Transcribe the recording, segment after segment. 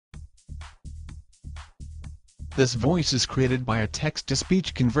This voice is created by a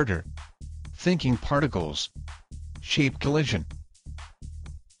text-to-speech converter. Thinking particles. Shape collision.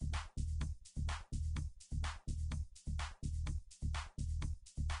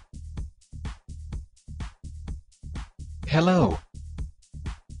 Hello.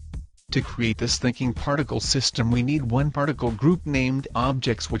 To create this thinking particle system we need one particle group named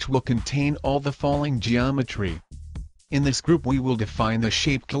objects which will contain all the following geometry. In this group we will define the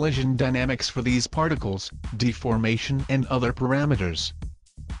shape collision dynamics for these particles, deformation and other parameters.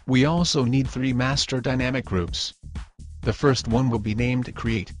 We also need 3 master dynamic groups. The first one will be named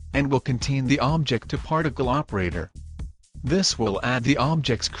create, and will contain the object-to-particle operator. This will add the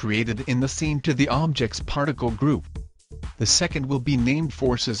objects created in the scene to the objects particle group. The second will be named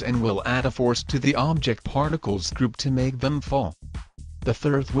forces and will add a force to the object particles group to make them fall. The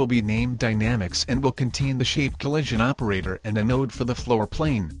third will be named dynamics and will contain the shape collision operator and a node for the floor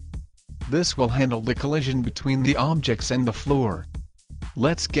plane. This will handle the collision between the objects and the floor.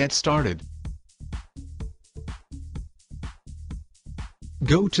 Let's get started.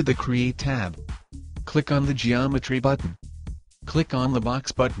 Go to the Create tab. Click on the Geometry button. Click on the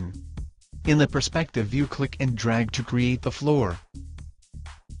Box button. In the perspective view click and drag to create the floor.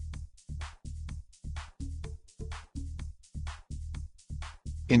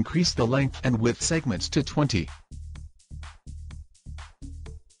 Increase the length and width segments to 20.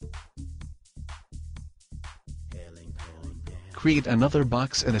 Create another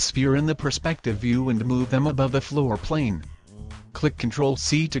box and a sphere in the perspective view and move them above the floor plane. Click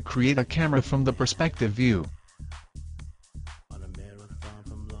Ctrl+C to create a camera from the perspective view.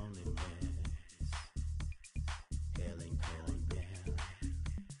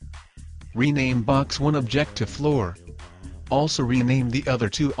 Rename Box 1 object to floor. Also rename the other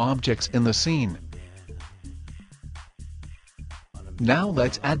 2 objects in the scene. Now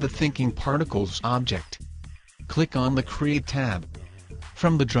let's add the Thinking Particles object. Click on the Create tab.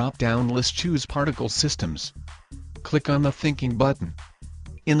 From the drop-down list choose Particle Systems. Click on the Thinking button.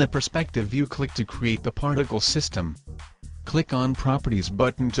 In the perspective view click to create the particle system. Click on Properties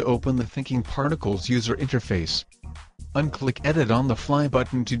button to open the Thinking Particles user interface. Unclick Edit on the Fly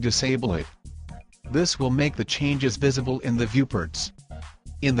button to disable it. This will make the changes visible in the viewports.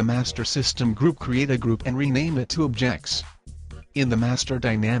 In the Master System group create a group and rename it to Objects. In the Master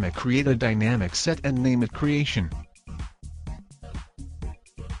Dynamic create a dynamic set and name it Creation.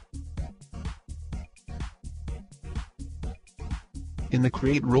 In the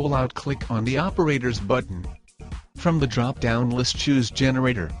Create Rollout click on the Operators button. From the drop-down list choose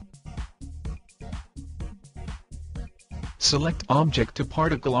Generator. Select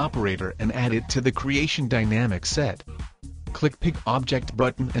Object-to-Particle Operator and add it to the Creation dynamic set. Click Pick Object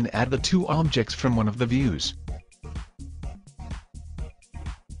button and add the 2 objects from one of the views.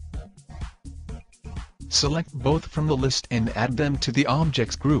 Select both from the list and add them to the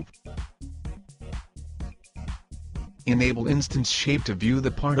Objects group. Enable Instance Shape to view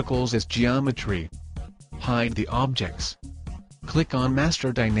the particles as geometry. Hide the objects. Click on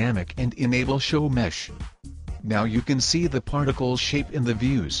Master Dynamic and enable Show Mesh. Now you can see the particle's shape in the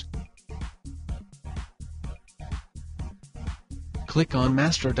views. Click on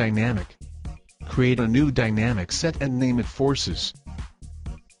Master Dynamic. Create a new dynamic set and name it Forces.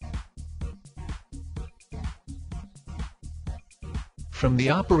 From the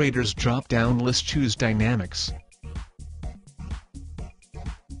Operators drop-down list choose Dynamics.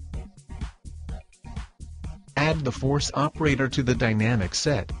 Add the Force operator to the dynamic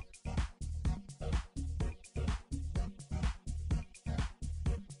set.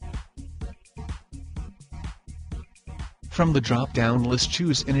 From the drop-down list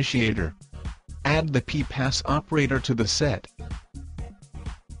choose Initiator. Add the P-Pass operator to the set.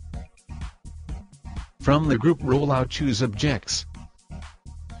 From the group rollout choose Objects.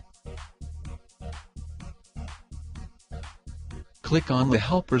 Click on the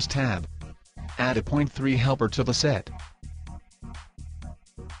Helpers tab. Add a 0.3 helper to the set.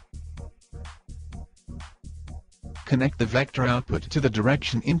 Connect the vector output to the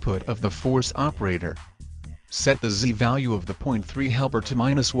direction input of the force operator. Set the z value of the 0.3 helper to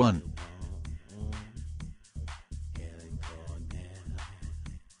 -1.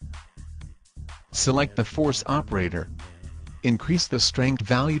 Select the force operator. Increase the strength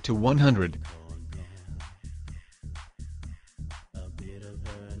value to 100.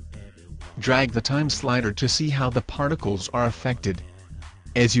 Drag the time slider to see how the particles are affected.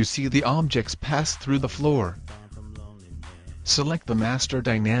 As you see, the objects pass through the floor. Select the Master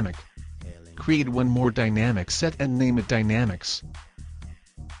Dynamic. Create one more dynamic set and name it Dynamics.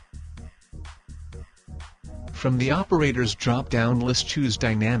 From the Operators drop-down list choose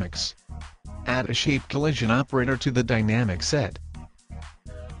Dynamics. Add a shape collision operator to the dynamic set.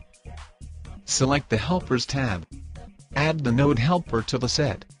 Select the Helpers tab. Add the node helper to the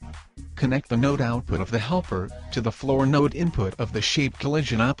set. Connect the node output of the helper to the floor node input of the shape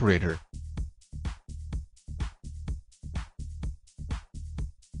collision operator.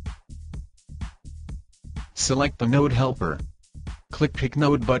 Select the node helper. Click Pick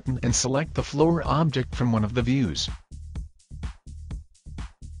Node button and select the floor object from one of the views.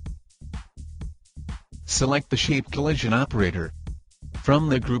 Select the shape collision operator. From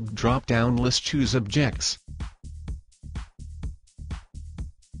the group drop-down list, choose Objects.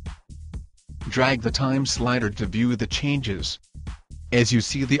 Drag the time slider to view the changes. As you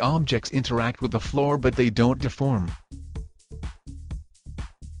see, the objects interact with the floor but they don't deform.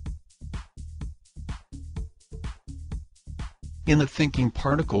 In the Thinking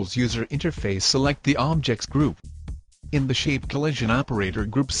Particles user interface, select the Objects group. In the Shape Collision Operator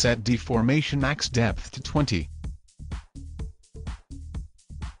group, set Deformation max depth to 20.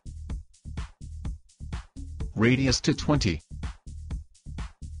 Radius to 20.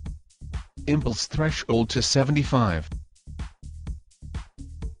 Impulse threshold to 75.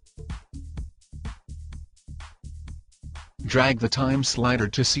 Drag the time slider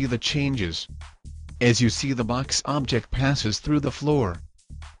to see the changes. As you see, the box object passes through the floor.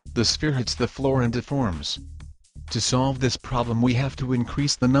 The sphere hits the floor and deforms. To solve this problem, we have to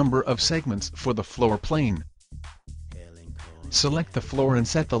increase the number of segments for the floor plane. Select the floor and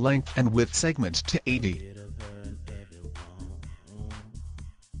set the length and width segments to 80.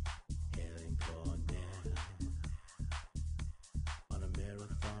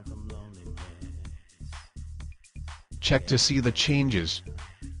 Check to see the changes.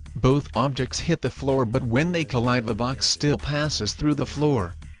 Both objects hit the floor, but when they collide, the box still passes through the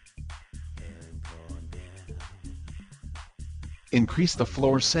floor. Increase the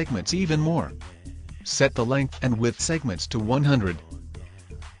floor segments even more. Set the length and width segments to 100.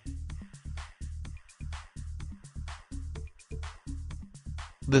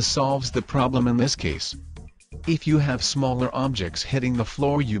 This solves the problem in this case. If you have smaller objects hitting the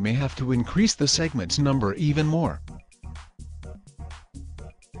floor, you may have to increase the segments number even more.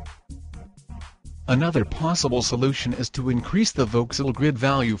 Another possible solution is to increase the voxel grid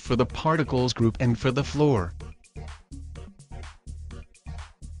value for the particles group and for the floor.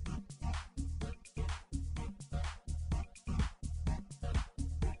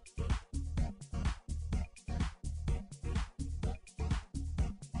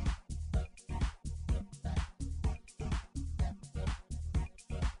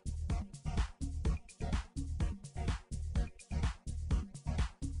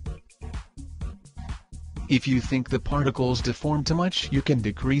 If you think the particles deform too much, you can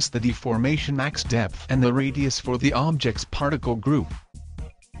decrease the deformation max depth and the radius for the object's particle group.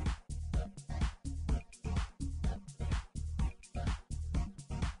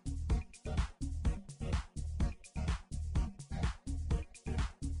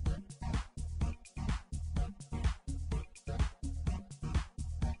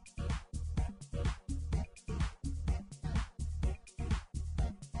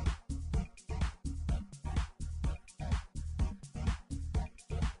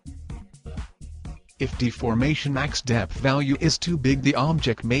 If deformation max depth value is too big, the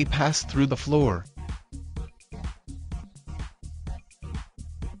object may pass through the floor.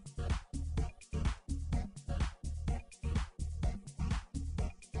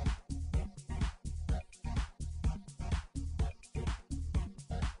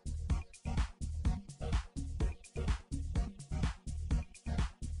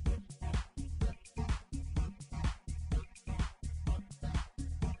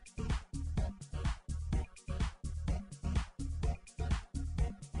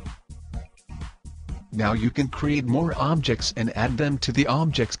 Now you can create more objects and add them to the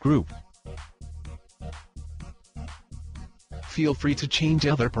objects group. Feel free to change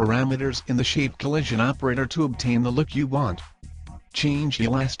other parameters in the shape collision operator to obtain the look you want. Change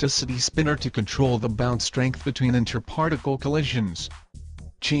elasticity spinner to control the bounce strength between interparticle collisions.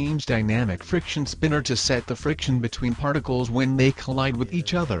 Change dynamic friction spinner to set the friction between particles when they collide with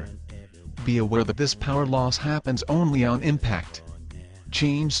each other. Be aware that this power loss happens only on impact.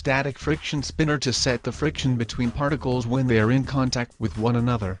 Change static friction spinner to set the friction between particles when they are in contact with one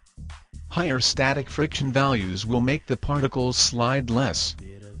another. Higher static friction values will make the particles slide less.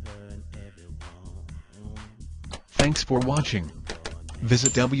 Thanks for watching.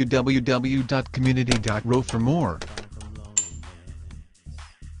 Visit www.community.ro for more.